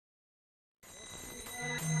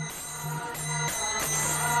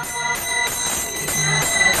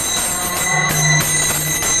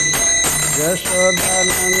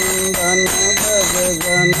यशोदानंदन भज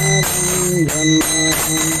जन रंजन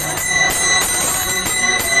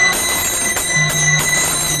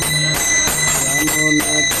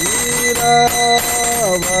यमुना तीरा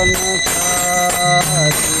वनचारी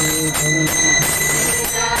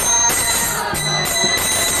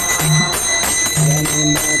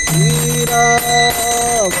यमुना तीरा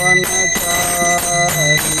वनचारी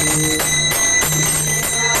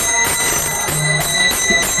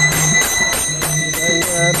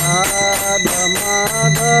राधा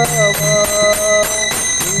माधव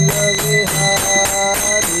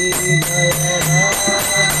विहारी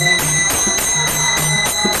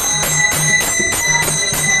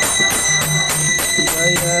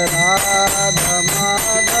जय राधा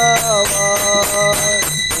माधव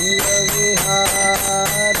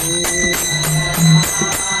विहारी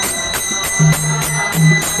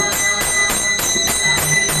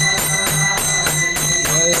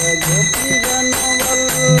जय गोपी जन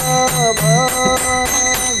वल्लभ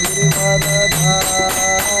गिरिवरधारी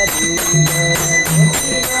जय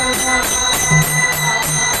गोपी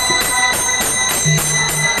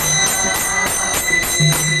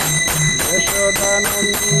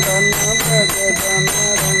यशोदानंदन भज जन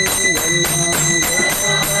रंजन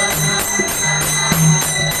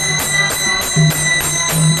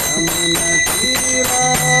यमुना तीरा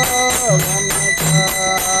वनचारी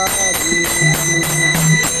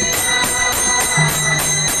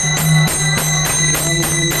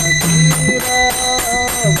यमुना तीरा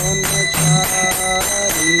वनचारी।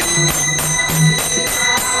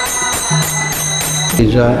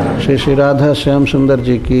 श्री श्री राधा श्याम सुंदर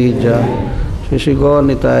जी की जय, श्री श्री गौर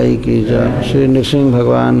निताई की जय, श्री नृसिंह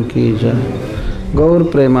भगवान की जय, गौर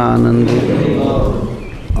Premanandi.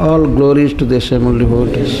 All glories to the assembled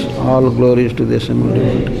devotees, all glories to the assembled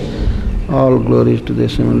devotees, all glories to the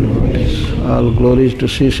assembled devotees, all glories to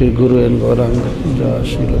Sri Sri Guru and Gauranga. Jai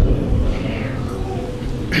Shri Radha.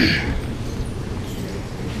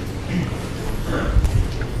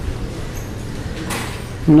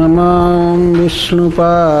 नमः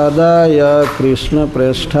विष्णुपादाय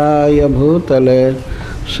कृष्णप्रेष्ठाय भूतले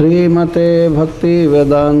श्रीमते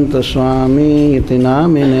भक्तिवेदांत स्वामी इति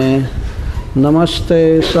नामिने नमस्ते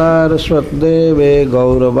सारस्वतदेवे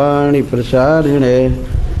गौरवाणी प्रचारिणे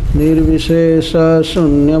निर्विशेष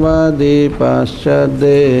शून्यवादी पाश्चात्यदेशतारिणे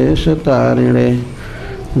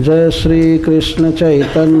जय श्री कृष्ण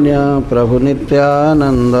चैतन्य प्रभु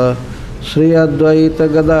नित्यानंद श्री अद्वैत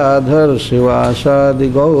गदाधर शिवासादि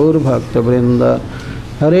गौर भक्तवृंद।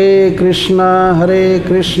 हरे कृष्णा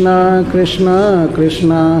कृष्णा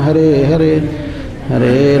कृष्णा हरे हरे,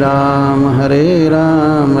 हरे राम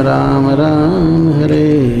राम राम हरे हरे।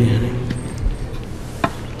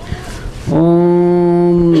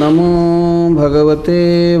 ओम नमो भगवते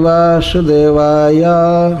वासुदेवाय।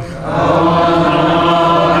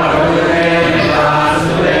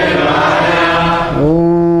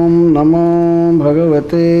 ओम नमो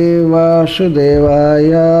भगवते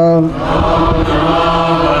वासुदेवाय।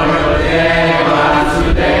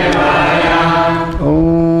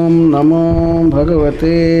 ओम नमो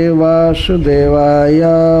भगवते वासुदेवाय।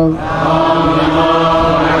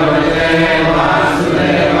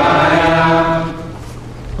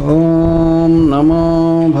 ओम नमो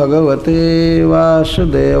भगवते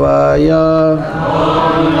वासुदेवाय।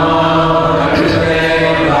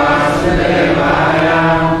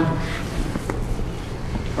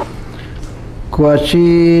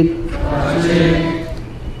 क्वचित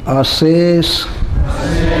अशेष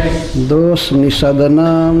दोष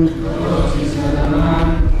निषदनम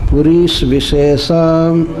पुरीश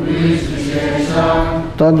विशेषम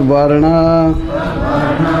तद्वर्णा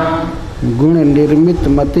गुण निर्मित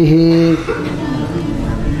मति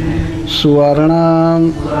सुवर्णा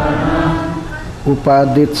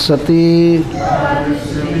उपादित्सति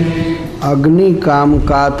अग्नि काम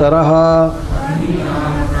कातरः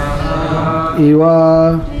इवा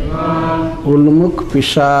उन्मुख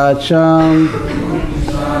पिशाचम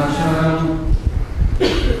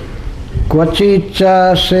क्वचिच्चा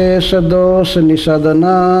शेष दोष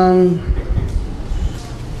निषदनम।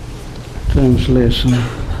 Translation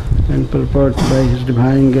and purport by His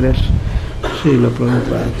Divine Grace Srila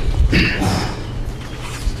Prabhupada.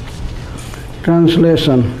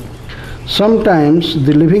 Translation. Sometimes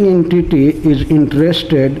the living entity is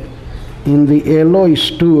interested in the alloy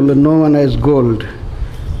stool known as gold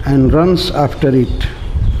and runs after it.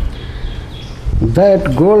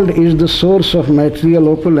 That gold is the source of material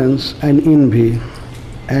opulence and envy,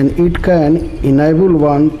 and it can enable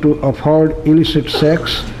one to afford illicit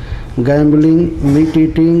sex, gambling,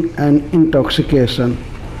 meat-eating, and intoxication.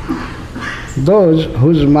 Those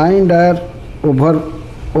whose minds are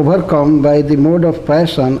overcome by the mode of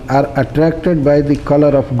passion are attracted by the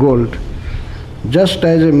color of gold. Just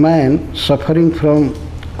as a man suffering from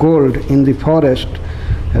cold in the forest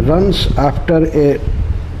runs after a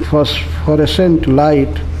phosphorescent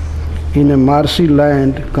light in a marshy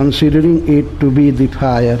land, considering it to be the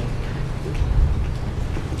fire.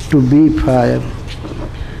 To be fire.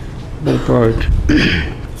 The poet.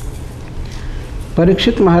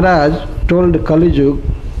 Parikshit Maharaj told Kali Yuga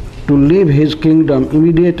to leave his kingdom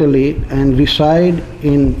immediately and reside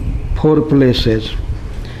in 4 places: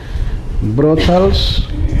 brothels,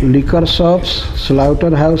 liquor shops,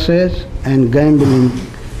 slaughterhouses, and gambling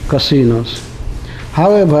casinos.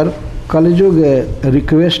 However, Kali Yuga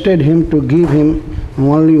requested him to give him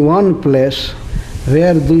only one place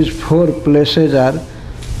where these 4 places are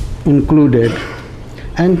included.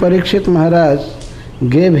 And Parikshit Maharaj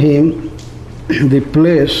gave him the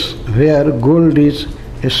place where gold is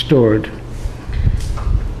stored.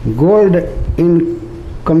 Gold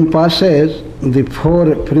encompasses the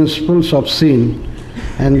 4 principles of sin,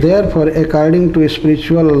 and therefore, according to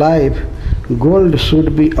spiritual life, gold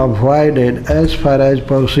should be avoided as far as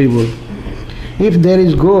possible. If there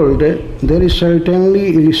is gold, there is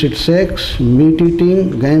certainly illicit sex, meat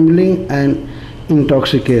eating, gambling, and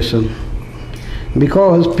intoxication.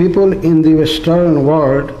 Because people in the Western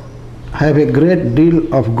world have a great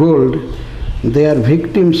deal of gold, they are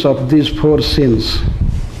victims of these 4 sins.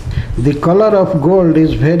 The color of gold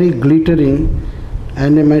is very glittering,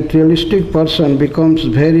 and a materialistic person becomes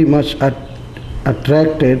very much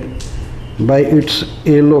attracted by its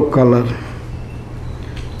yellow color.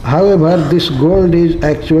 However, this gold is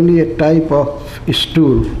actually a type of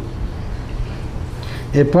stool.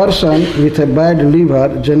 A person with a bad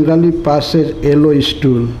liver generally passes yellow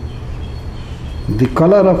stool. The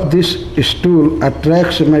color of this stool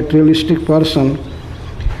attracts a materialistic person,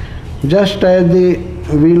 just as the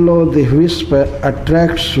will-o'-the-wisp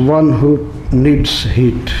attracts one who needs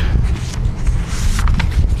heat.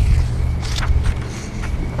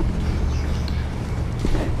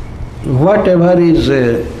 Whatever is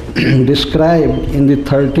described in the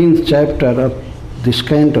 13th chapter of this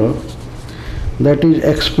canto, that is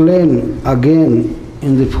explained again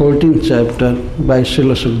in the 14th chapter by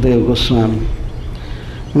Srila Sukadeva Goswami.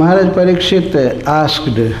 Maharaj Parikshit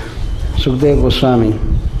asked Sukadeva Goswami,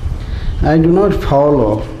 I do not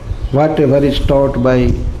follow whatever is taught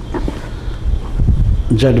by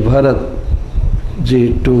Jadbharat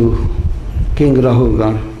ji to King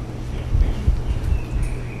Rahugan.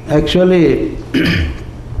 Actually,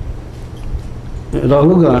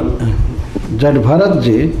 Jadbharat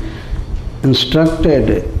ji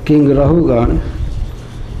instructed King Rahugan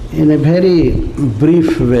in a very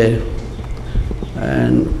brief way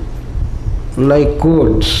and like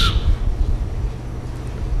codes.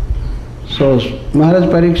 So Maharaj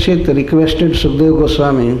Parikshit requested Sukadeva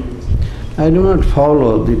Goswami, I do not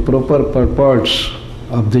follow the proper purports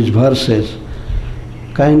of these verses.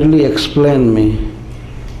 Kindly explain me.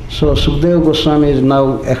 So Sukadeva Goswami is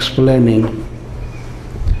now explaining.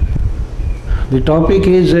 The topic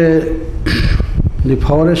is the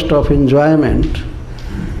forest of enjoyment.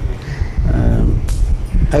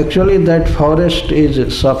 Actually, that forest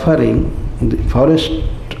is suffering, the forest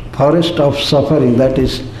of suffering, that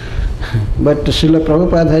is. But Srila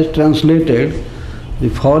Prabhupada has translated the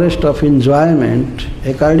forest of enjoyment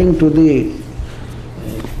according to the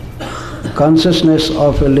consciousness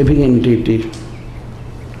of a living entity.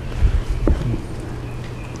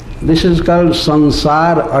 This is called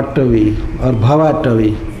Sansar Attavi or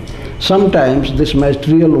Bhavatavi. Sometimes this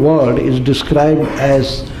material world is described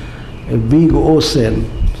as a big ocean,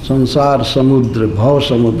 Sansar Samudra, Bhav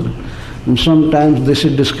Samudra. And sometimes this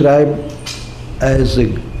is described as a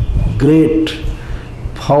great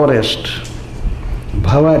forest,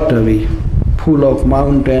 Bhavatavi, full of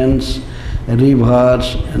mountains,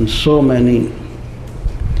 rivers, and so many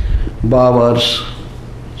bowers,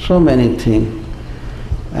 so many things.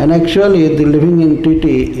 And actually the living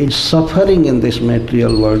entity is suffering in this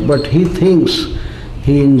material world, but he thinks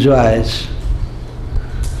he enjoys.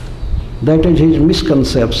 That is his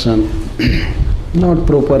misconception, not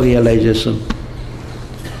proper realization.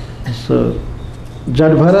 So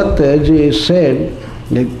Jadbharat ji said,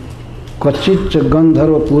 Kvachit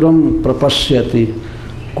Gandharva Puram Prapasyati,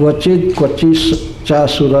 Kvachit Kvachis Cha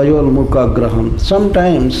Surayol Mukagraham.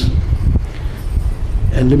 Sometimes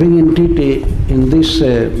a living entity in this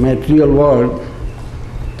material world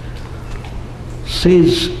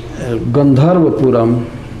sees Gandharvapuram,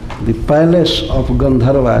 the palace of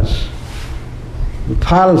Gandharvas, the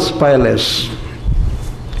false palace,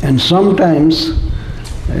 and sometimes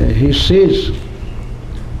he sees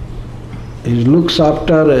a he looks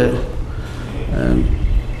after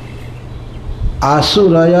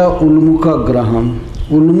Asuraya Ulmukha Graham.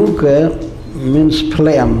 Ulmukha means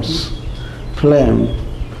flames, flame.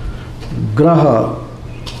 Graha,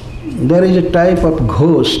 there is a type of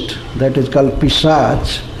ghost that is called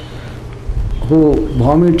Pisach, who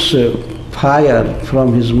vomits fire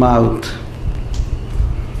from his mouth.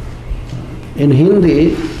 In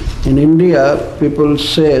Hindi, in India, people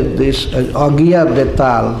say this Agya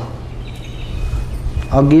Betal.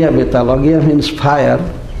 Agya Betal. Agya means fire,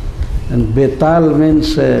 and Betal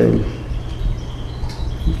means a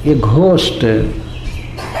ghost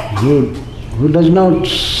who does not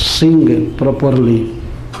sing properly.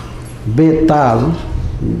 Betal,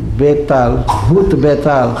 Betal, Bhut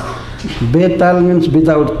Betal. Betal means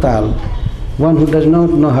without tal. One who does not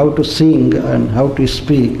know how to sing and how to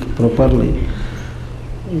speak properly.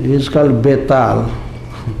 He is called Betal,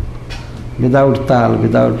 without tal,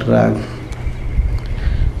 without rag.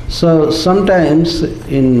 So sometimes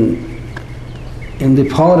in the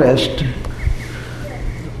forest,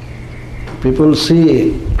 people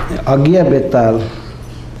see Agya Betal,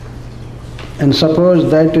 and suppose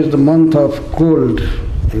that is the month of cold,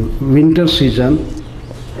 winter season,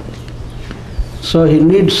 so he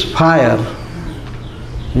needs fire.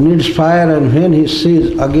 He needs fire, and when he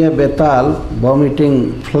sees Agya Betal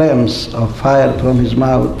vomiting flames of fire from his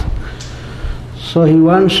mouth, so he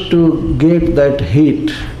wants to get that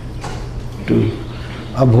heat to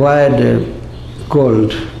avoid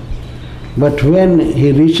cold. But when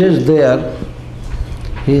he reaches there,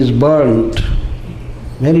 he is burnt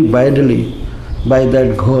very badly by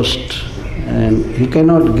that ghost, and he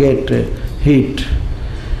cannot get heat.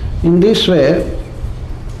 In this way,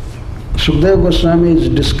 Sukadeva Goswami is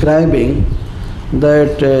describing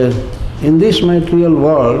that in this material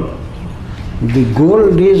world, the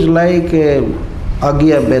gold is like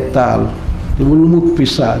Agya Betal, the Ulmukh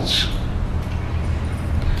Pisach.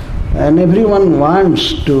 And everyone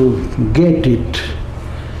wants to get it,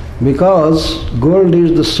 because gold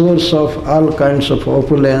is the source of all kinds of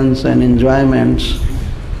opulence and enjoyments.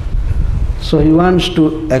 So he wants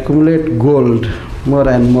to accumulate gold more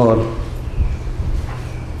and more.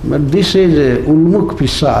 But this is a Ulmukh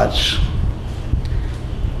Pisach.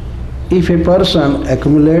 If a person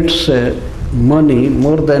accumulates money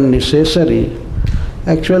more than necessary,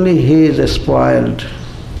 actually he is spoiled,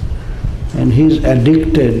 and he is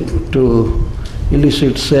addicted to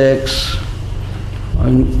illicit sex,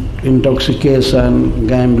 intoxication,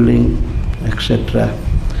 gambling, etc.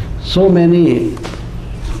 So many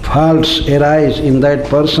faults arise in that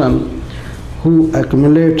person who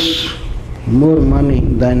accumulates more money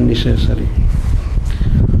than necessary.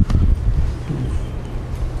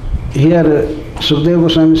 Here Sukadeva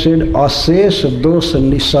Goswami said, Ases dos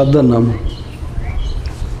nisadanam.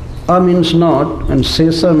 A means not, and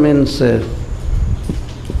sesa means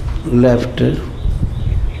left,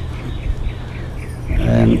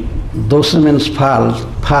 and dosa means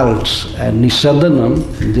faults, and nisadanam,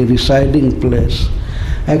 the residing place.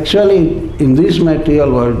 Actually, in this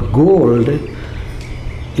material world, gold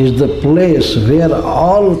is the place where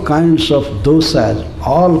all kinds of dosas,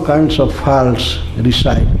 all kinds of faults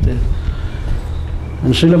reside.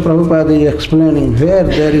 And Srila Prabhupada is explaining, where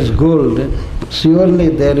there is gold, surely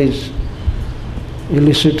there is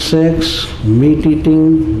illicit sex, meat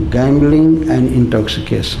eating, gambling, and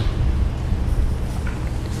intoxication.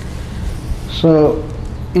 So,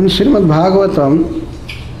 in Srimad Bhagavatam,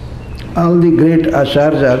 all the great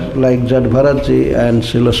acharyas like Jadbharatji and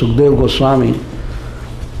Srila Sukadeva Goswami,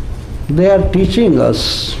 they are teaching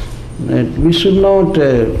us that we should not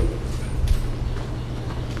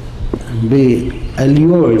be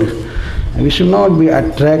allured, we should not be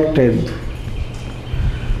attracted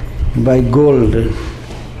by gold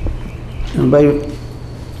and by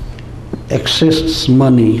excess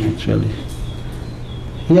money actually.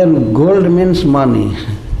 Here gold means money,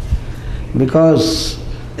 because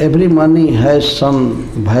every money has some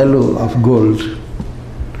value of gold.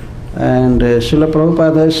 And Srila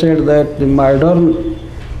Prabhupada has said that the modern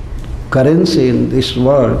currency in this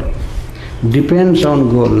world depends on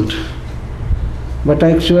gold. But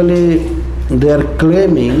actually they are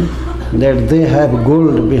claiming that they have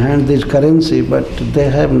gold behind this currency, but they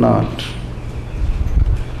have not.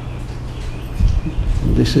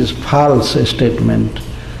 This is false statement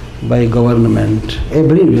by government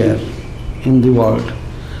everywhere in the world.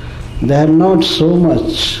 They have not so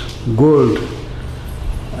much gold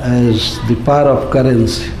as the power of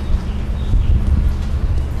currency.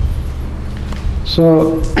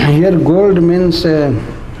 So here gold means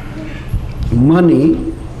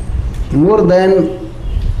money more than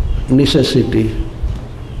necessity.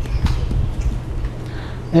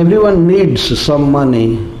 everyone needs some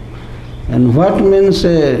money. And what means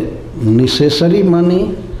necessary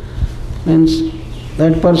money? Means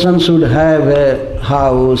that person should have a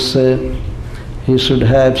house, he should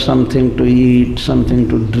have something to eat, something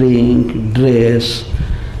to drink, dress,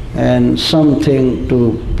 and something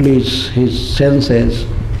to please his senses,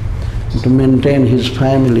 to maintain his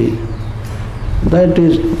family. That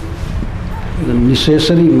is the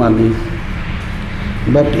necessary money.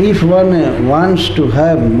 But if one wants to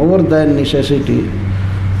have more than necessity,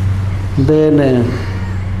 then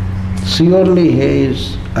surely he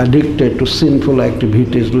is addicted to sinful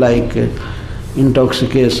activities like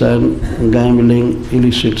intoxication, gambling,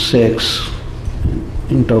 illicit sex,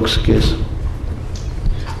 intoxication.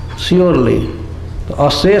 Surely,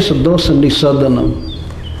 ashes dosha nisadanam.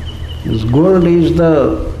 Gold is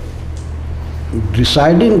the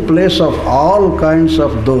residing place of all kinds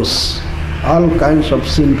of those, all kinds of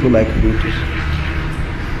sinful activities.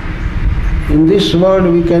 In this world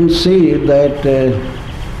we can see that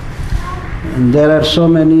there are so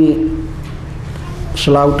many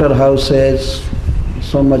slaughterhouses,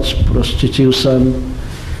 so much prostitution,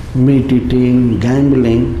 meat eating,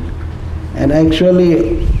 gambling, and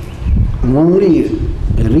actually only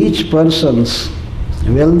rich persons,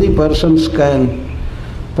 wealthy persons can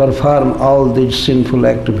perform all these sinful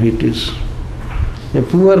activities. A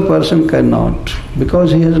poor person cannot,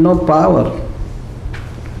 because he has no power.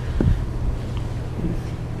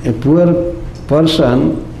 A poor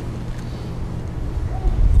person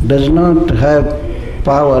does not have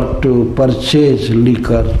power to purchase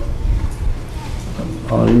liquor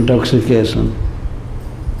or intoxication.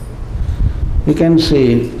 We can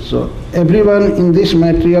see, so everyone in this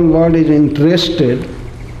material world is interested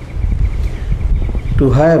to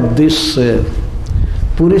have this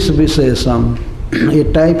Purish Vishesam, a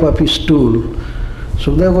type of stool.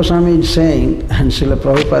 Sukadeva Goswami is saying, and Srila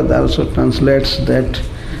Prabhupada also translates that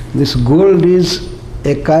this gold is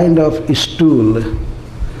a kind of stool.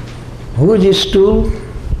 Whose stool?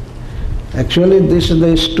 Actually, this is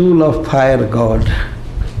the stool of fire god.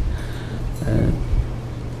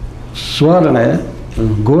 Swarna,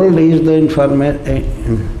 gold is the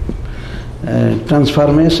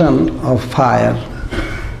transformation of fire.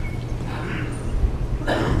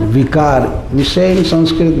 Vikar, we say in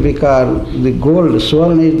Sanskrit vikar, the gold,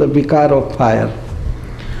 swarna is the vikar of fire.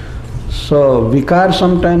 So vikar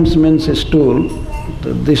sometimes means a stool.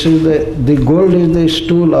 This is the gold is the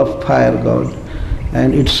stool of fire god,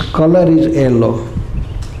 and its color is yellow.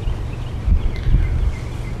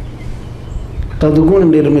 Tadgun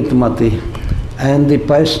nirmit mati, and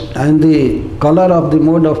the color of the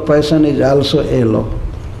mode of passion is also yellow,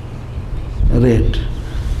 red.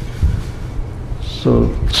 So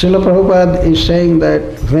Srila Prabhupada is saying that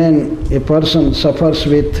when a person suffers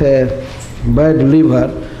with a bad liver,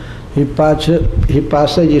 he passes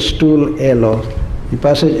a stool yellow. He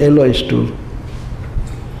passes yellow stool.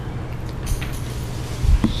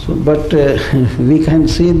 So, but we can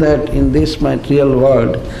see that in this material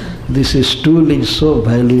world, this stool is so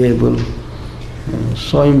valuable,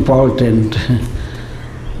 so important.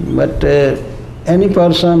 But any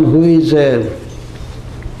person who is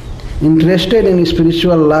interested in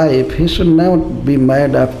spiritual life, he should not be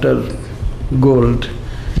mad after gold.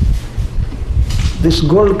 This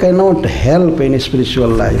gold cannot help in spiritual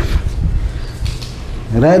life.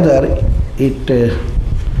 Rather, it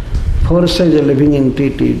forces a living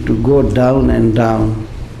entity to go down and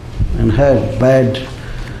have bad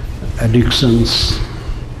addictions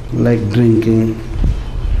like drinking.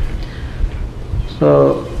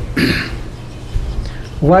 So,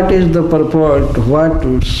 what is the purport? What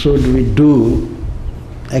should we do?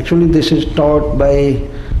 Actually, this is taught by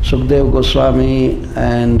Sukadeva Goswami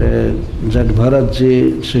and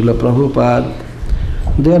Jadbharatji, Srila Prabhupada.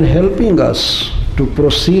 They are helping us to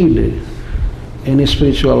proceed in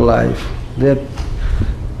spiritual life.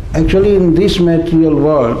 Actually, in this material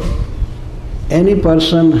world, any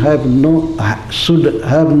person should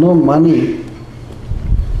have no money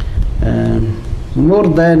more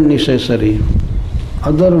than necessary.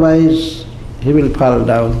 Otherwise, he will fall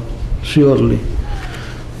down, surely.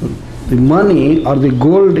 The money or the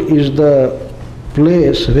gold is the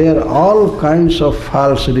place where all kinds of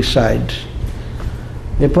faults reside.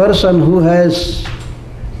 A person who has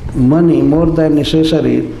money more than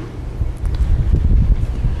necessary,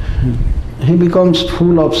 he becomes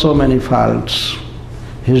full of so many faults.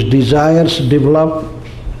 His desires develop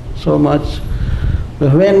so much.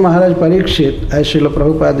 When Maharaj Parikshit, as Srila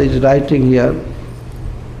Prabhupada is writing here,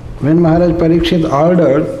 when Maharaj Parikshit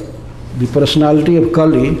ordered the personality of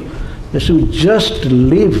Kali, they should just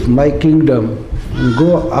leave my kingdom and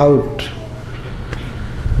go out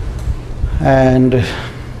And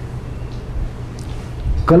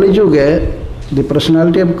Kali Yuga, the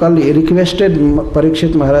personality of Kali requested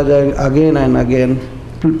Parikshit Maharaj again and again,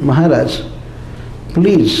 Maharaj,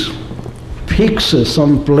 please fix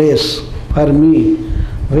some place for me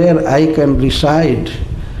where I can reside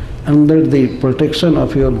under the protection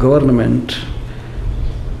of your government.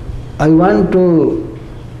 I want to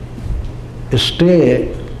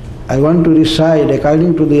stay, I want to reside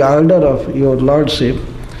according to the order of your lordship.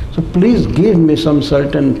 So please give me some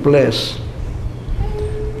certain place.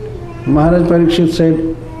 Maharaj Parikshit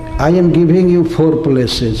said, I am giving you 4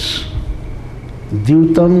 places.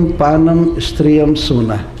 Dyutam, Panam, Striyam,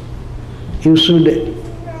 Suna. You should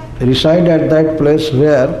reside at that place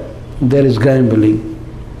where there is gambling.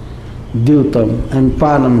 Dyutam, and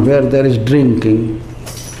Panam, where there is drinking.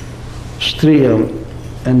 Striyam,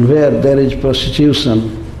 and where there is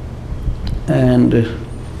prostitution. And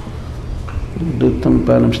Dyutam,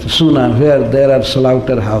 Panam, Suna, where there are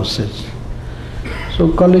slaughterhouses.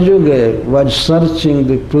 So Kali Yuga was searching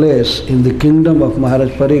the place in the kingdom of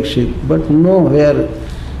Maharaj Parikshit, but nowhere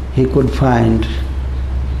he could find.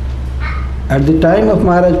 At the time of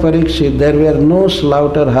Maharaj Parikshit, there were no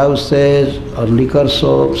slaughterhouses or liquor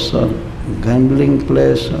shops or gambling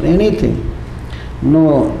place or anything.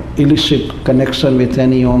 No illicit connection with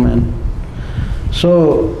any woman.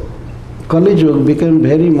 So Kali Yuga became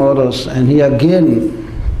very morose, and he again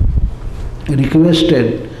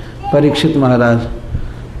requested Parikshit Maharaj,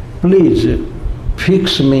 please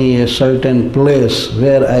fix me a certain place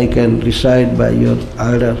where I can reside by your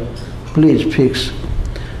order. Please fix.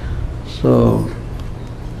 So,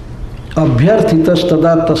 Abhyarthitas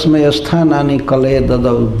tada tasmay asthanani kale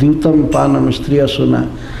dadau dyutam panam striya suna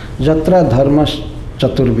jatra dharmas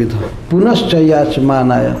chaturvidha punaschayach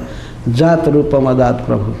manaya jat rupam adat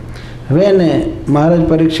prabhu. When Maharaj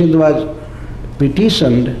Parikshit was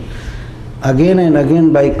petitioned again and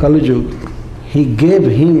again by Kali Yuga, he gave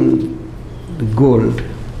him the gold,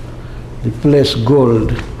 the place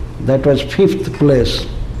gold. That was 5th place.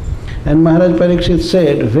 And Maharaj Parikshit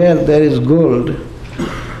said, where there is gold,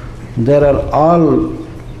 there are all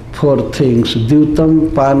 4 things,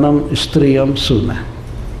 Dyutam, Panam, Striyam, Suna.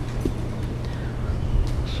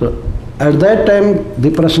 So at that time,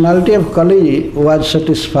 the personality of Kali was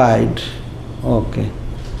satisfied. Okay.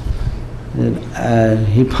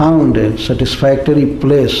 He found a satisfactory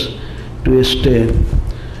place to stay.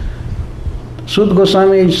 Sud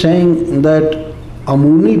Goswami is saying that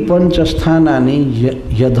Amuni Panchasthanani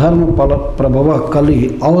Yadharma Prabhava Kali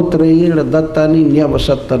Autreir Dattani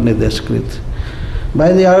Nyavasattar Nideskrit.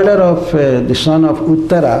 By the order of the son of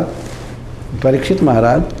Uttara, Parikshit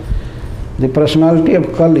Maharaj, the personality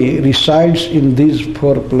of Kali resides in these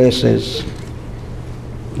 4 places,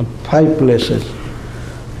 5 places.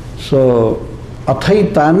 So,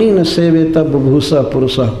 Athaitani na seveta bubhusa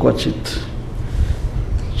purusa kvachit.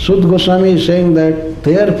 Sud Goswami is saying that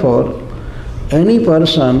therefore, any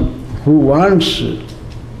person who wants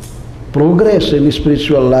progress in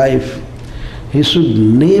spiritual life, he should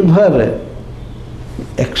never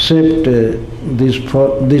accept these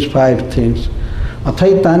 5 things.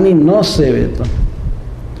 Athaitani no seveta.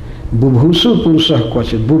 Bubhusu purusa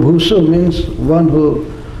kvachit. Bubhusu means one who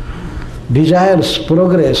desires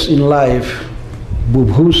progress in life.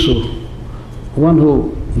 Bubhusu, one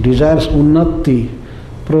who desires unnati,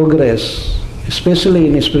 progress, especially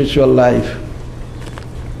in spiritual life.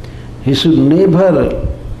 He should never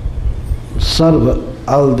serve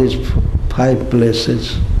all these 5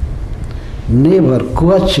 places. Never,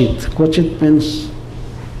 kvachit. Kvachit means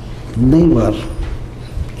never.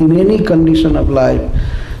 In any condition of life,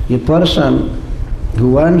 a person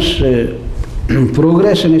who wants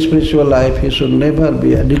progress in spiritual life, he should never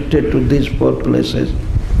be addicted to these 4 places.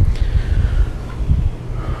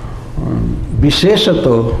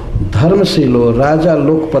 Visheshato dharmasilo raja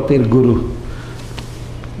lokpatir guru.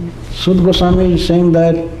 Sud Goswami is saying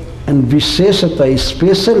that, and Visheshata,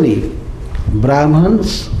 especially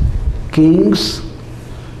Brahmins, kings,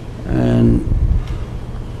 and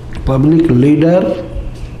public leader,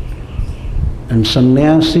 and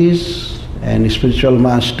sannyasis, and spiritual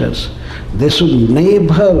masters, they should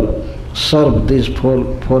never serve these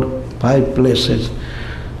 5 places.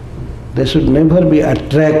 They should never be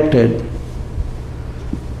attracted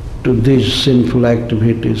to these sinful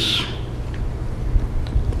activities.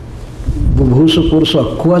 Bubhusu Purusha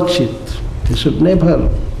Kvachit. They should never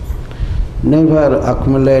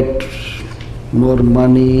accumulate more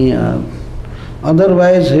money.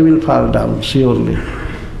 Otherwise he will fall down, surely.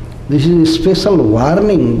 This is a special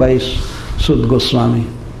warning by Sud Goswami.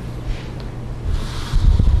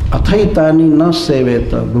 Athaitani na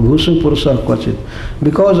seveta bhubhusu purusha kvachit.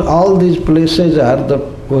 Because all these places are the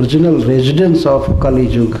original residence of Kali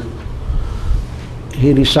Yuga.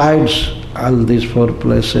 He resides all these 4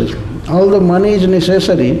 places. All the money is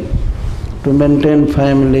necessary to maintain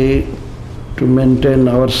family, to maintain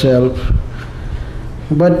ourselves.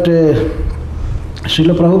 But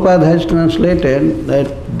Srila Prabhupada has translated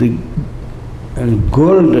that the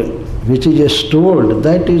gold which is stored,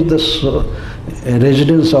 that is the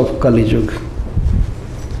residence of Kali Yuga.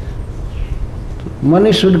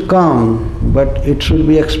 Money should come, but it should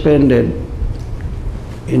be expended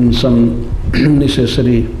in some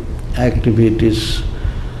necessary activities.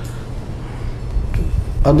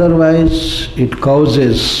 Otherwise, it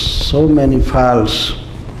causes so many faults.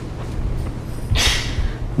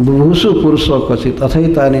 Bhubhusu purusha kvachit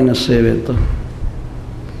athaitani na seveta.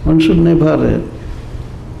 One should never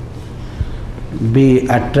be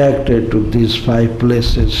attracted to these 5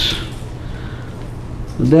 places.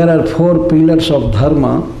 There are 4 pillars of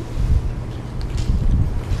dharma.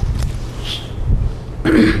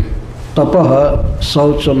 Tapaha,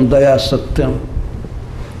 saucham, daya, satyam.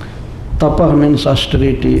 Tapah means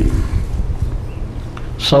austerity,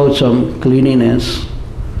 saucham, cleanliness,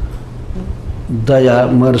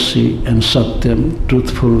 daya, mercy, and satyam,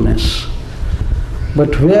 truthfulness.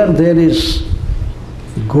 But where there is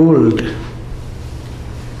gold,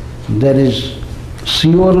 there is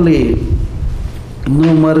surely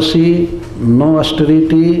no mercy, no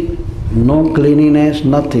austerity, no cleanliness,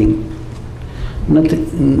 nothing.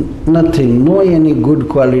 Nothing, no any good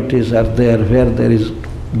qualities are there where there is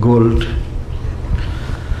gold.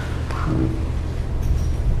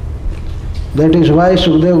 That is why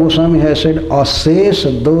Sukadeva Goswami has said, Ases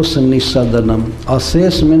dos nisadanam.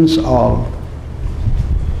 Ases means all.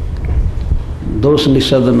 Dos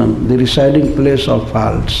nisadanam, the residing place of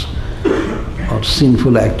faults or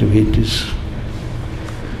sinful activities.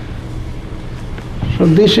 So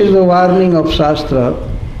this is the warning of Shastra.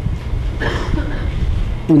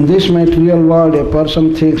 In this material world, a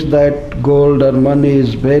person thinks that gold or money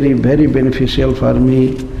is very, very beneficial for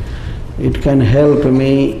me. It can help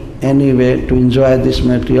me anyway to enjoy this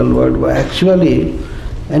material world. But actually,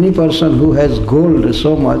 any person who has gold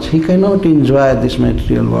so much, he cannot enjoy this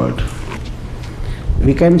material world.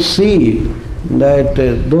 We can see that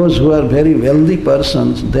those who are very wealthy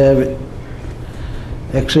persons, they have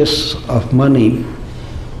excess of money.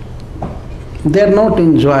 They are not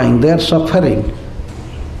enjoying, they are suffering.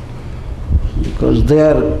 Because they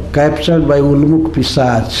are captured by Ulmuk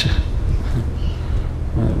Pisach,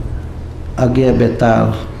 Agya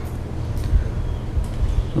Betal.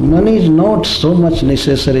 Money is not so much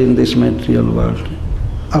necessary in this material world.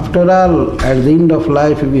 After all, at the end of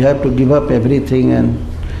life, we have to give up everything and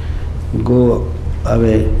go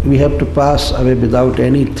away. We have to pass away without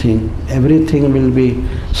anything. Everything will be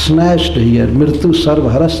snatched here. Mritu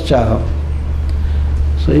sarva haraschaha.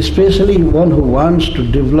 So especially one who wants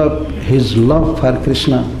to develop his love for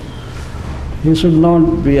Krishna, he should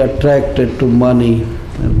not be attracted to money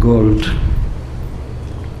and gold.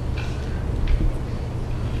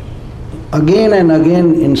 Again and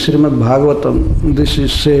again in Srimad Bhagavatam, this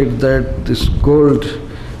is said that this gold,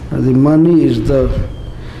 the money is the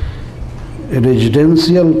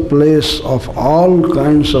residential place of all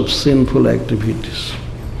kinds of sinful activities.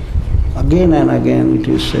 Again and again it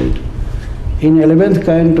is said. In 11th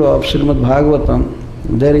canto of Srimad Bhagavatam,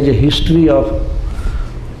 there is a history of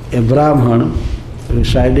a Brahman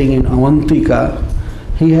residing in Avantika.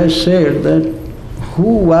 He has said that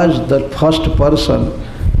who was the first person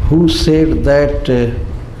who said that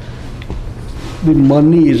the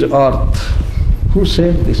money is earth. Who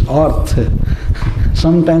said this? Earth.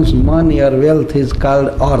 Sometimes money or wealth is called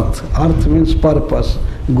earth. Earth means purpose,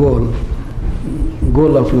 goal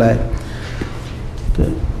of life.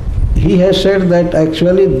 He has said that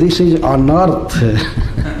actually this is unearth.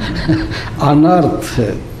 Unearth.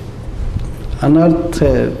 Unearth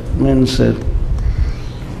means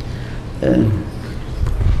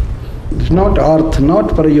it's not earth, not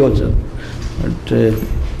prayojan, but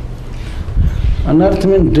unearth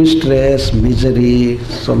means distress, misery,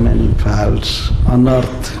 so many faults.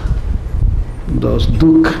 Unearth, those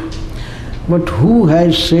dukh. But who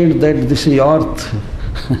has said that this is earth?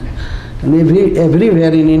 And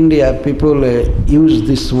everywhere in India, people use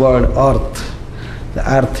this word earth. The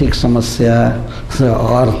arthik samasya, the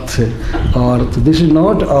earth. This is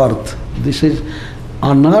not earth. This is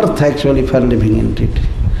unearth actually for living entity.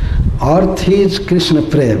 Earth is Krishna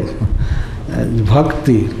Prem,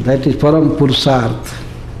 Bhakti, that is Param Pursarth,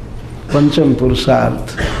 Pancham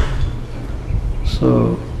Pursarth.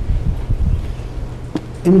 So,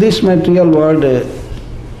 in this material world,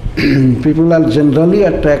 people are generally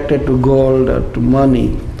attracted to gold or to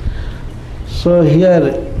money. So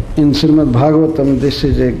here in Srimad Bhagavatam, this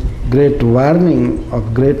is a great warning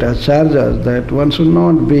of great acharyas that one should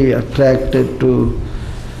not be attracted to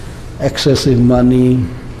excessive money.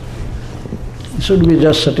 You should be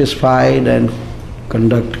just satisfied and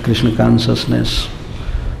conduct Krishna consciousness,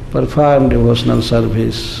 perform devotional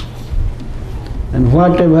service. And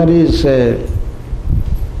whatever is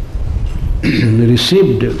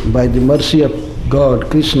received by the mercy of God,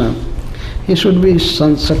 Krishna, he should be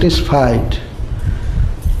satisfied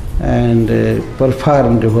and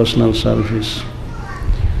perform devotional service.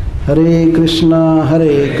 Hare Krishna,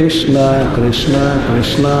 Krishna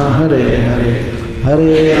Krishna, Hare Hare,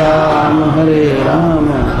 Hare Rama,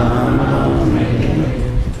 Rama Rama,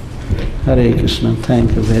 Hare Krishna.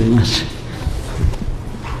 Thank you very much.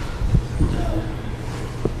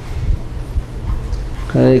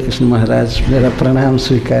 हरे कृष्ण महाराज, मेरा प्रणाम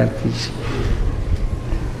स्वीकार कीजिए।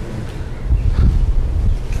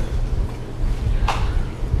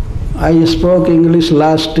 I spoke English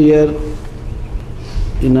last year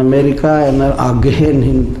in America, and again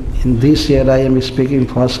in this year I am speaking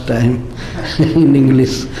first time in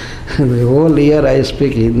English. The whole year I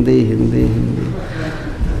speak Hindi.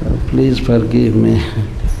 Please forgive me.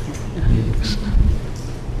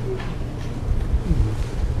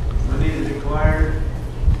 Money is required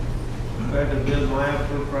to build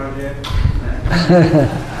Mayapur project.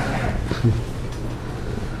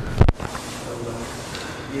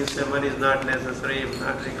 You say money is not necessary,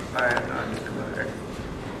 not required.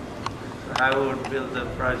 So I would build the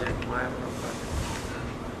project, Mayapur project.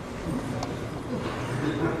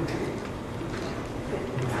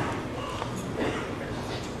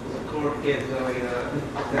 Court case going on.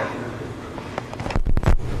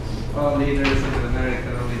 All leaders in America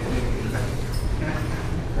only thinking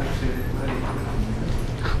actually money.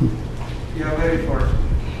 You are very fortunate.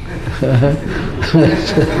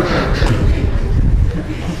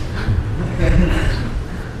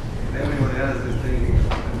 Everyone else is thinking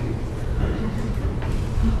money.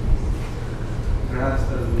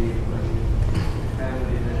 Rastas need money.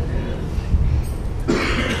 Family maintenance.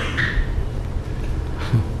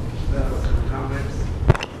 Some comments.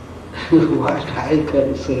 What I can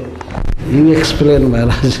say? You explain,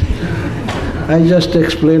 Maharaj. I just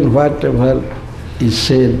explain whatever is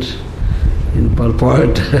said in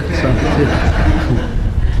purport.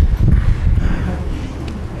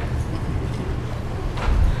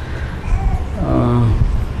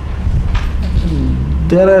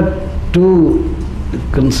 There are two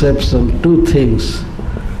concepts and two things,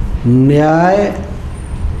 Nyaya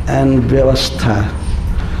and Vyavastha.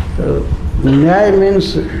 Nyaya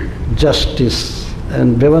means justice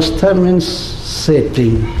and Vyavastha means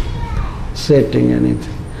setting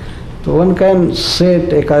anything. So one can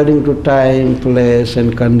set according to time, place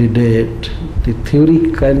and candidate. The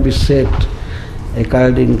theory can be set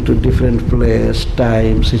according to different place,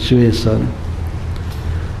 time, situation.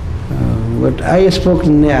 But I spoke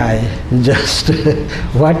Nyaya, just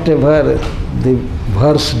whatever the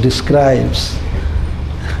verse describes.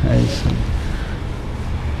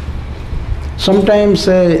 Sometimes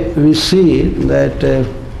we see that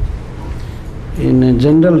in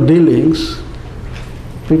general dealings,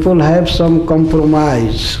 people have some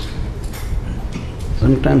compromise.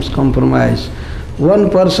 Sometimes compromise. One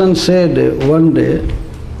person said one day,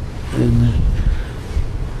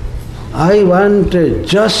 I want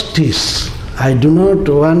justice. I do not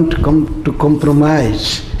want to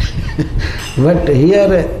compromise. But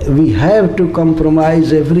here we have to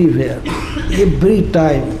compromise everywhere, every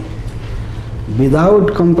time.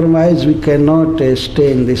 Without compromise we cannot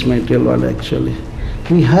stay in this material world actually.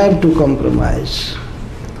 We have to compromise.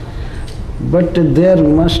 But there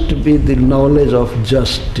must be the knowledge of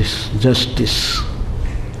justice.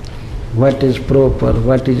 What is proper,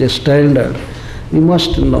 what is a standard. We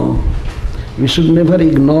must know. We should never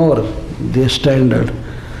ignore the standard.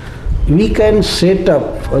 We can set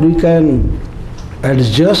up or we can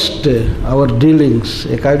adjust our dealings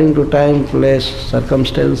according to time, place,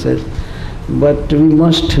 circumstances, but we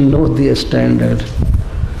must know the standard.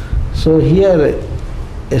 So here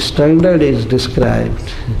a standard is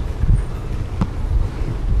described.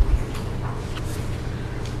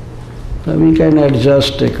 So we can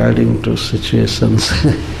adjust according to situations.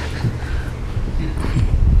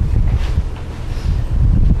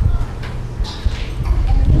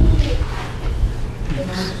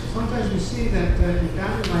 Sometimes we see that in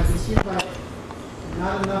family life, it seems like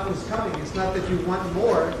not enough is coming. It's not that you want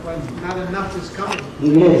more, but not enough is coming.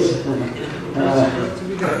 Yes. To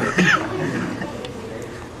be done.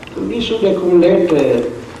 We should accumulate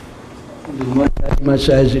much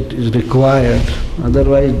as it is required.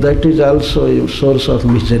 Otherwise, that is also a source of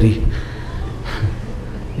misery.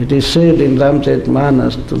 It is said in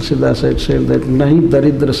Ramcharitmanas, Tulsidas had said that nahi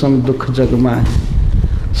daridra sam dukh jagmai,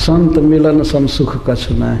 sant milan sam sukh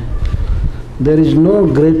kachunai. There is no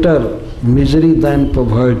greater misery than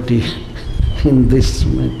poverty in this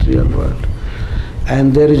material world.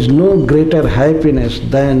 And there is no greater happiness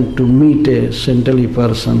than to meet a saintly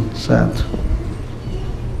person, sadhu.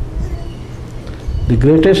 The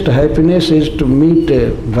greatest happiness is to meet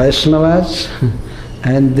Vaishnavas,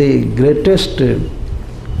 and the greatest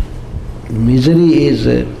misery is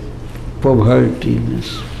poverty,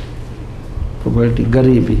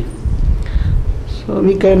 garibi. So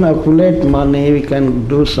we can accumulate money, we can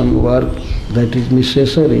do some work that is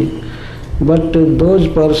necessary, but those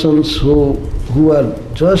persons who are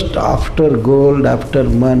just after gold, after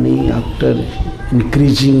money, after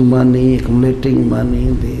increasing money, accumulating money,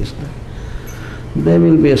 this, that, they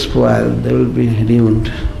will be spoiled, they will be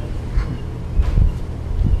ruined.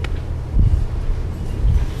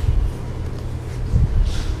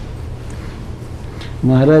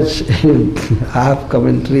 महाराज आप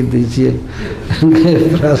commentary दीजिए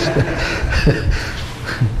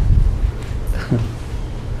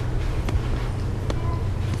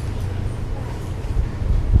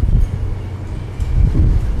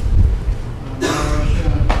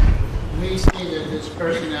We see that this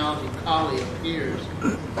personality Kali appears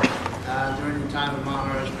during the time of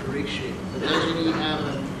Maharaj Parikshit, but doesn't he have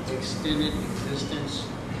an extended existence?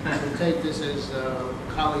 So take this as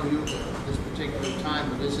Kali Yuga, this particular time,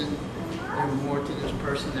 but isn't there more to this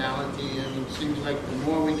personality? And it seems like the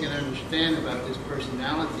more we can understand about this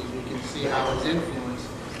personality, we can see how his influence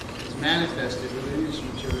is manifested within this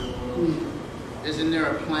material world. Isn't there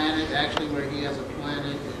a planet actually where he has a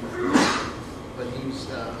planet, but he's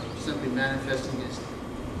simply manifesting his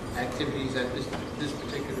activities at this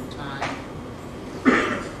particular time?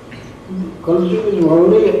 Kali is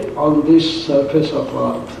only on this surface of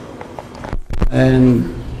earth, and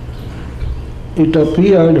it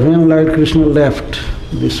appeared when Lord Krishna left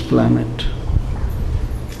this planet.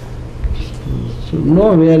 So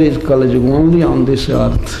nowhere is Kali, only on this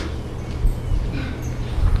earth.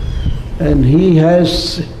 And he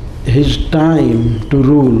has his time to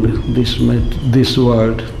rule this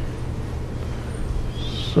world.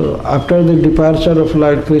 So after the departure of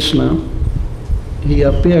Lord Krishna, he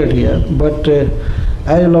appeared here, but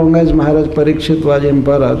as long as Maharaj Parikshit was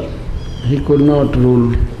emperor, he could not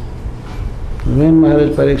rule. When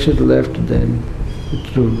Maharaj Parikshit left, then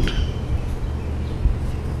it ruled.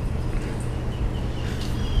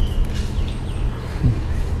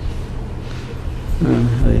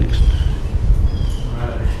 Hare Krishna.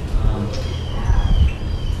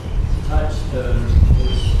 Touched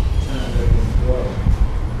this Chandra,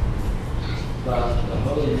 but the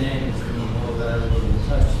holy name is more valuable than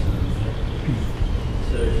touchstone.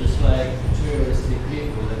 So just like materialistic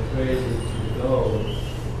people that praise it to gold,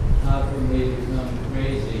 how can we become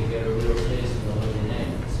crazy and get a real taste of the holy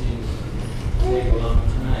name? It seems to take a long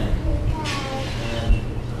time. And,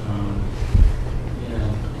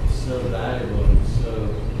 it's so valuable and so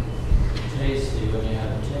tasty when you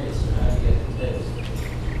have a taste. So how do you get the taste?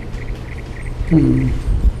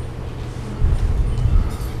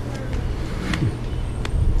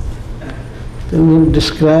 They were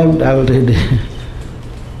described already.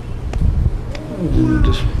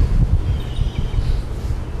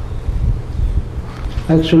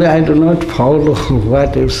 Actually, I do not follow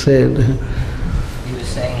what you said. He was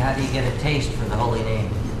saying, how do you get a taste for the holy name?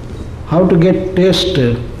 How to get taste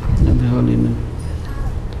of the holy name?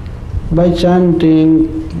 By chanting,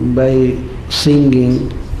 by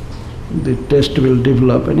singing, the taste will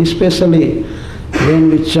develop. And especially when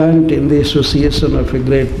we chant in the association of a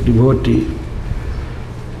great devotee,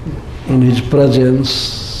 in his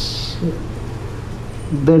presence,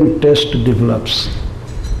 then taste develops.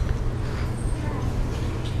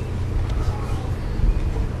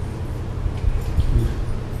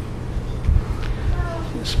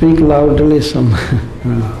 Speak loudly, some.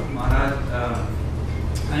 Maharaj,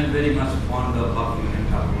 I am very much fond of Bhaktivinoda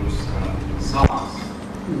Thakur's songs,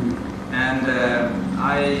 and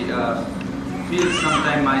I feel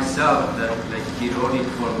sometimes myself that like he wrote it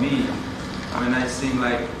for me. When I sing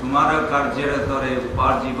like Tumara karjera tore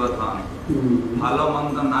uparjibatan, bhalo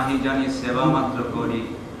manda nahi jani seva matra kori,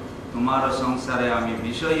 Tumara sangsare ami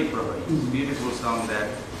vishayi prabhai. Beautiful song that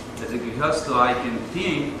as a grihastha I can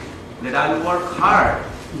think that I will work hard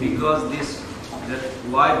because that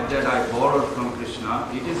wife that I borrowed from Krishna,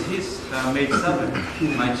 it is his maid servant.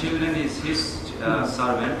 My children is his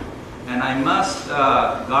servant, and I must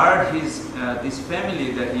guard this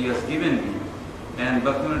family that he has given me. And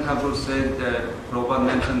Bhaktivinoda Thakur said that Prabhupada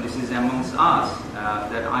mentioned this is amongst us,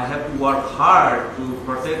 that I have to work hard to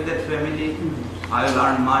protect that family. I will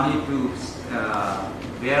earn money to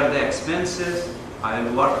bear the expenses. I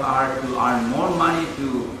will work hard to earn more money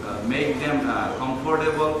to make them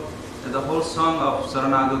comfortable. The whole song of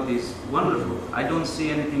Saranagati is wonderful. I don't see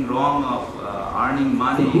anything wrong of earning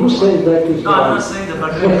money. Who says that is No, wrong? I'm not saying that,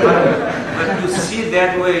 but to see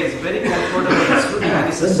that way is very comfortable.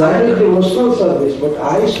 That is devotional service, but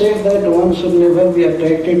I said that one should never be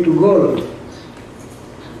attracted to gold.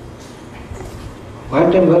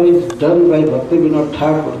 Whatever is done by Bhaktivinoda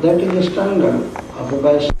Thakur, that is a standard of the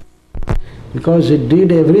best. Because he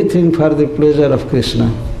did everything for the pleasure of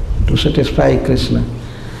Krishna, to satisfy Krishna.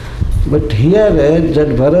 But here,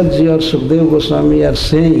 Jat Bharatji or Sukdev Goswami are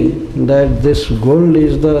saying that this gold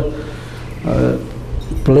is the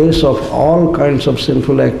place of all kinds of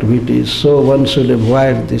sinful activities, so one should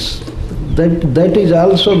avoid this. That is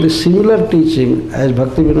also the similar teaching as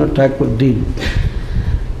Bhaktivinoda Thakur did.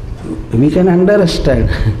 We can understand.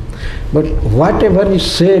 But whatever is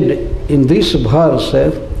said in this verse,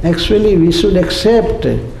 actually we should accept.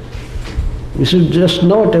 We should just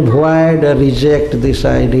not avoid or reject this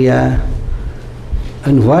idea.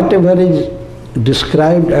 And whatever is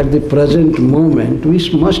described at the present moment, we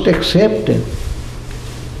must accept it.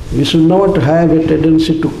 We should not have a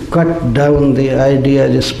tendency to cut down the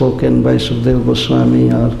ideas spoken by Sukdev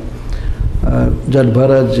Goswami or Jat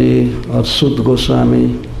Bharatji or Sut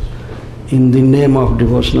Goswami in the name of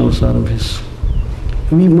devotional service.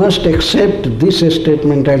 We must accept this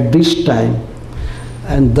statement at this time.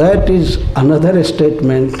 And that is another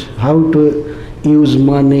statement, how to use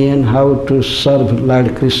money and how to serve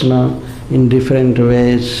Lord Krishna in different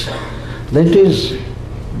ways. That is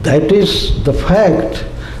the fact,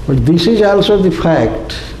 but this is also the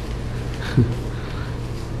fact.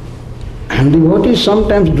 And devotees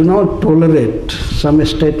sometimes do not tolerate some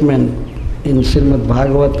statement in Srimad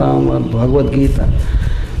Bhagavatam or Bhagavad Gita,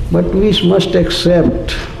 but we must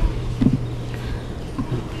accept.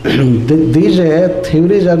 These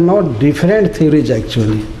theories are not different theories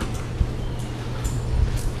actually.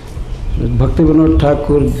 Bhaktivinoda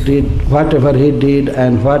Thakur did whatever he did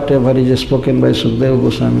and whatever is spoken by Sukdev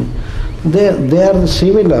Goswami. They are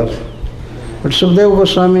similar. But Sukdev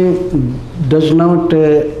Goswami does not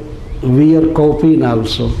wear kaupin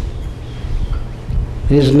also.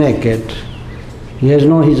 He is naked. He has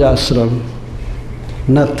no his ashram.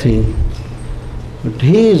 Nothing. But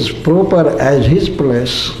he is proper as his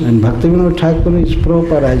place, and Bhaktivinoda Thakur is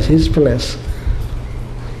proper as his place.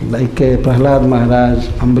 Like Prahlad Maharaj,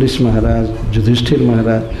 Ambrish Maharaj, Yudhishthir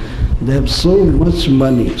Maharaj, they have so much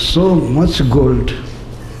money, so much gold,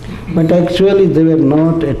 but actually they were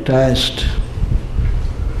not attached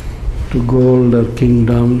to gold or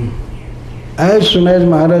kingdom. As soon as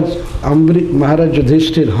Maharaj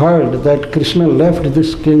Yudhishthir heard that Krishna left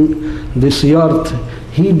this earth,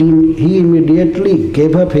 he immediately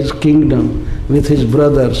gave up his kingdom with his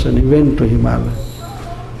brothers and he went to Himalaya.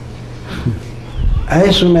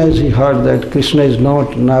 As soon as he heard that Krishna is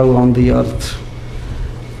not now on the earth.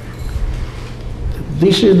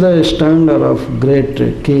 This is the standard of great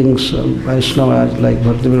kings, Vaishnavas like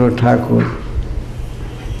Bhaktivinoda Thakur.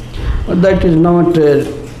 But that is not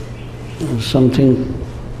something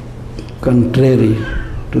contrary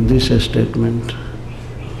to this statement.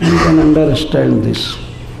 You can understand this.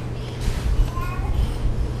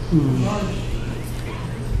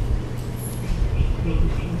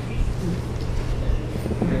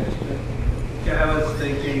 Yeah, I was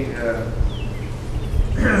thinking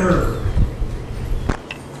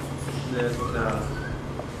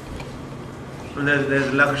that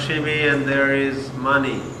there's Lakshmi and there is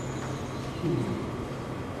money.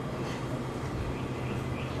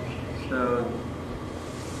 So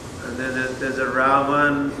and then there's a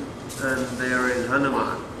Ravan and there is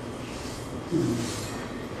Hanuman.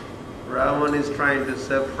 Ravan is trying to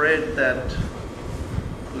separate that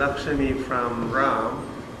Lakshmi from Ram,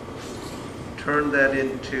 turn that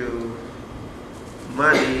into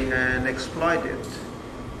money and exploit it,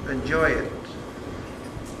 enjoy it.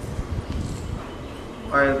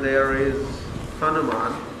 While there is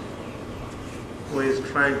Hanuman, who is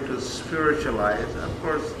trying to spiritualize. Of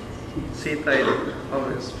course, Sita is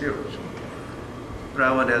always spiritual.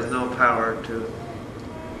 Ravan has no power to.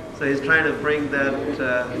 So he's trying to bring that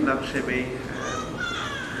Lakshmi and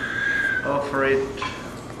offer it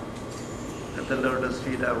at the lotus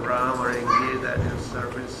feet of Ram or engage that in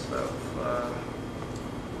service of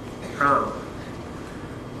Ram.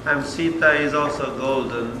 And Sita is also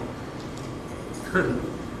golden.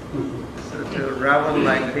 So to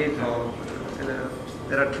Ravan-like people,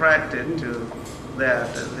 they're attracted to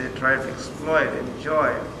that and they try to exploit,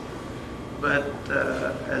 enjoy. But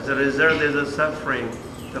as a result, there's a suffering.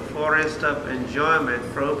 The forest of enjoyment,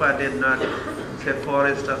 Prabhupada did not say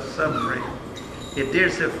forest of suffering. He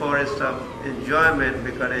did say forest of enjoyment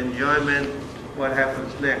because enjoyment, what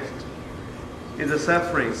happens next, is a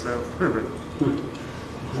suffering. So,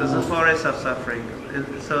 so it's a forest of suffering.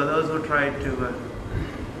 And so those who try to,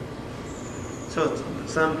 so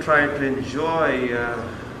some try to enjoy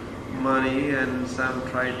money and some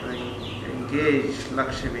try to engage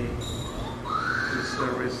Lakshmi in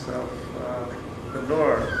service of the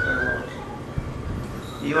Lord. So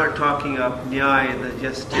you are talking of Nyaya, the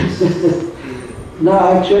justice. No,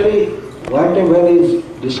 actually, whatever is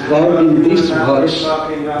described in this verse,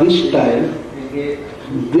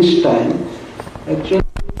 this time, actually,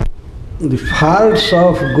 the faults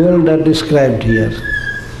of gold are described here.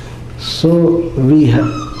 So we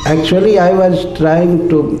have, actually I was trying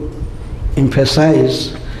to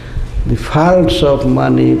emphasize the faults of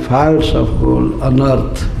money, faults of gold on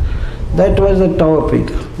earth. That was the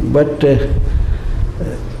topic. But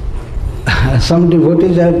some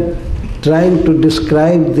devotees are trying to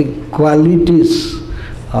describe the qualities,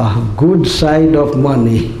 good side of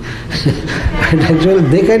money. But actually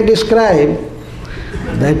they can describe,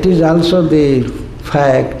 that is also the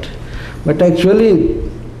fact. But actually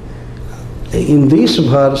in this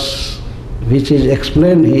verse, which is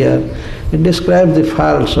explained here, it describes the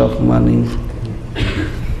faults of money.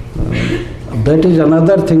 That is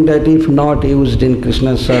another thing, that if not used in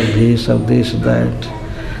Krishna service or this, that,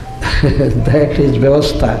 that is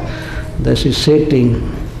vyavastha, that is setting,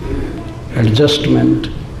 adjustment.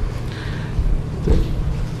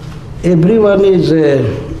 Everyone is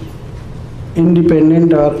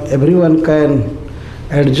independent, or everyone can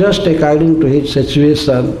adjust according to his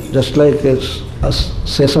situation, just like as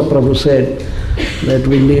Sesa Prabhu said, that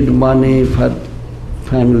we need money for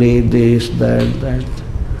family, this, that.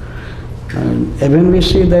 And even we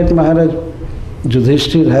see that Maharaj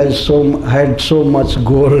Yudhishthir had so much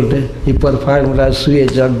gold. He performed Rasuya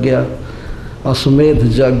Jagya, Aswamedh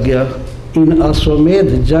Jagya. In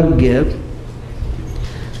Aswamedh Jagya,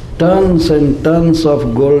 tons and tons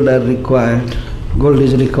of gold are required. Gold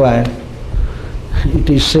is required. It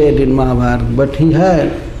is said in Mahabharata, but he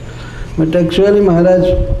had. But actually Maharaj,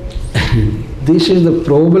 this is the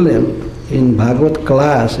problem in Bhagavad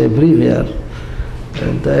class everywhere,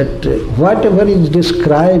 that whatever is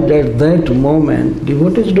described at that moment,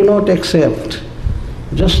 devotees do not accept.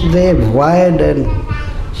 Just they avoid,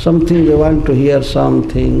 and something they want to hear,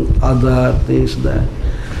 something other, this, that.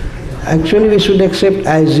 Actually we should accept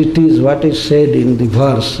as it is what is said in the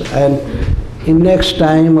verse, and in next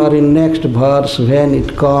time or in next verse when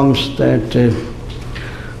it comes that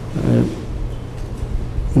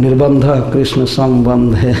Nirbandha Krishna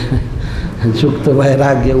Sambandha Yukta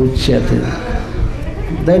Vairagya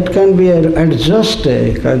Uchyate, that can be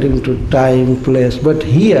adjusted according to time, place. But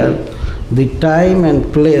here, the time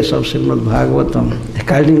and place of Srimad Bhagavatam,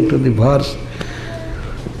 according to the verse,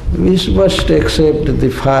 we must accept the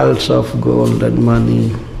faults of gold and money.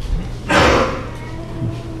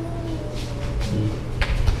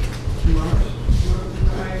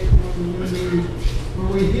 When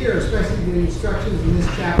we hear, especially the instructions in this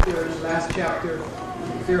chapter and the last chapter,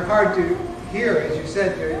 they're hard to hear, as you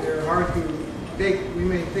said, they're hard to take. We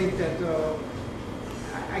may think that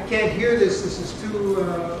I can't hear this is too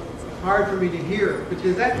hard for me to hear. But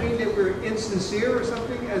does that mean that we're insincere or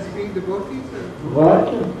something as being devotees?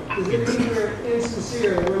 What? Does it mean we're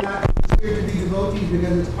insincere, that we're not sincere to be devotees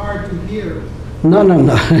because it's hard to hear? No.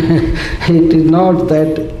 It is not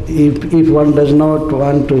that if one does not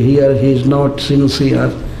want to hear, he is not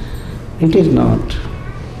sincere. It is not.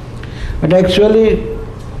 But actually,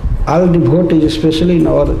 all devotees, especially in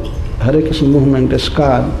our Hare Krishna movement,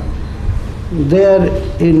 ISKCON, they are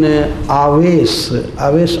in aves or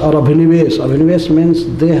abhinivesh. Abhinivesh means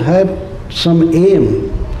they have some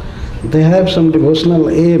aim. They have some devotional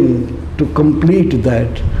aim to complete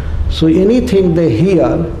that. So anything they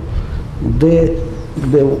hear,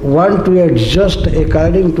 they want to adjust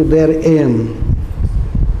according to their aim.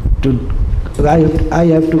 I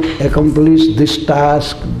have to accomplish this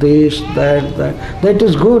task, this, that. That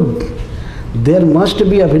is good. There must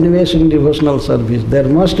be abhinivesh in devotional service. There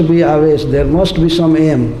must be aves. There must be some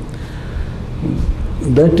aim.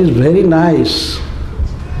 That is very nice.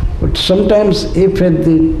 But sometimes if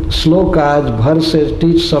the slokas, verses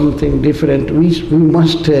teach something different, we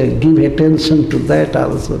must give attention to that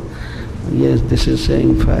also. Yes, this is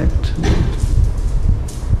saying fact.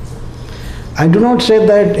 I do not say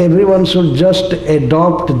that everyone should just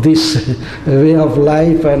adopt this way of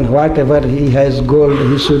life and whatever he has gold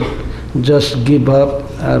he should just give up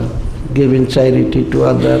or give in charity to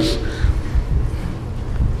others.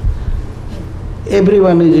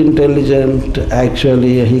 Everyone is intelligent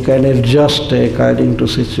actually, he can adjust according to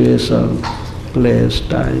situation, place,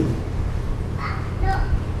 time.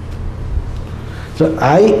 So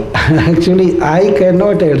I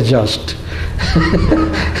cannot adjust.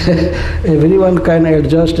 Everyone can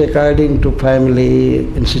adjust according to family,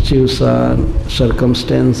 institution,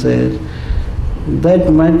 circumstances.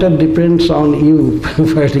 That matter depends on you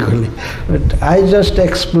particularly. But I just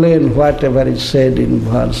explain whatever is said in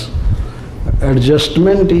verse.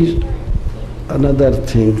 Adjustment is another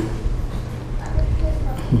thing.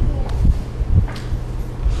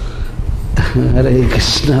 Hare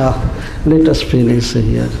Krishna. Let us finish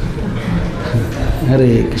here.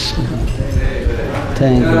 Hare Krishna.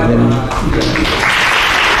 Thank you very much.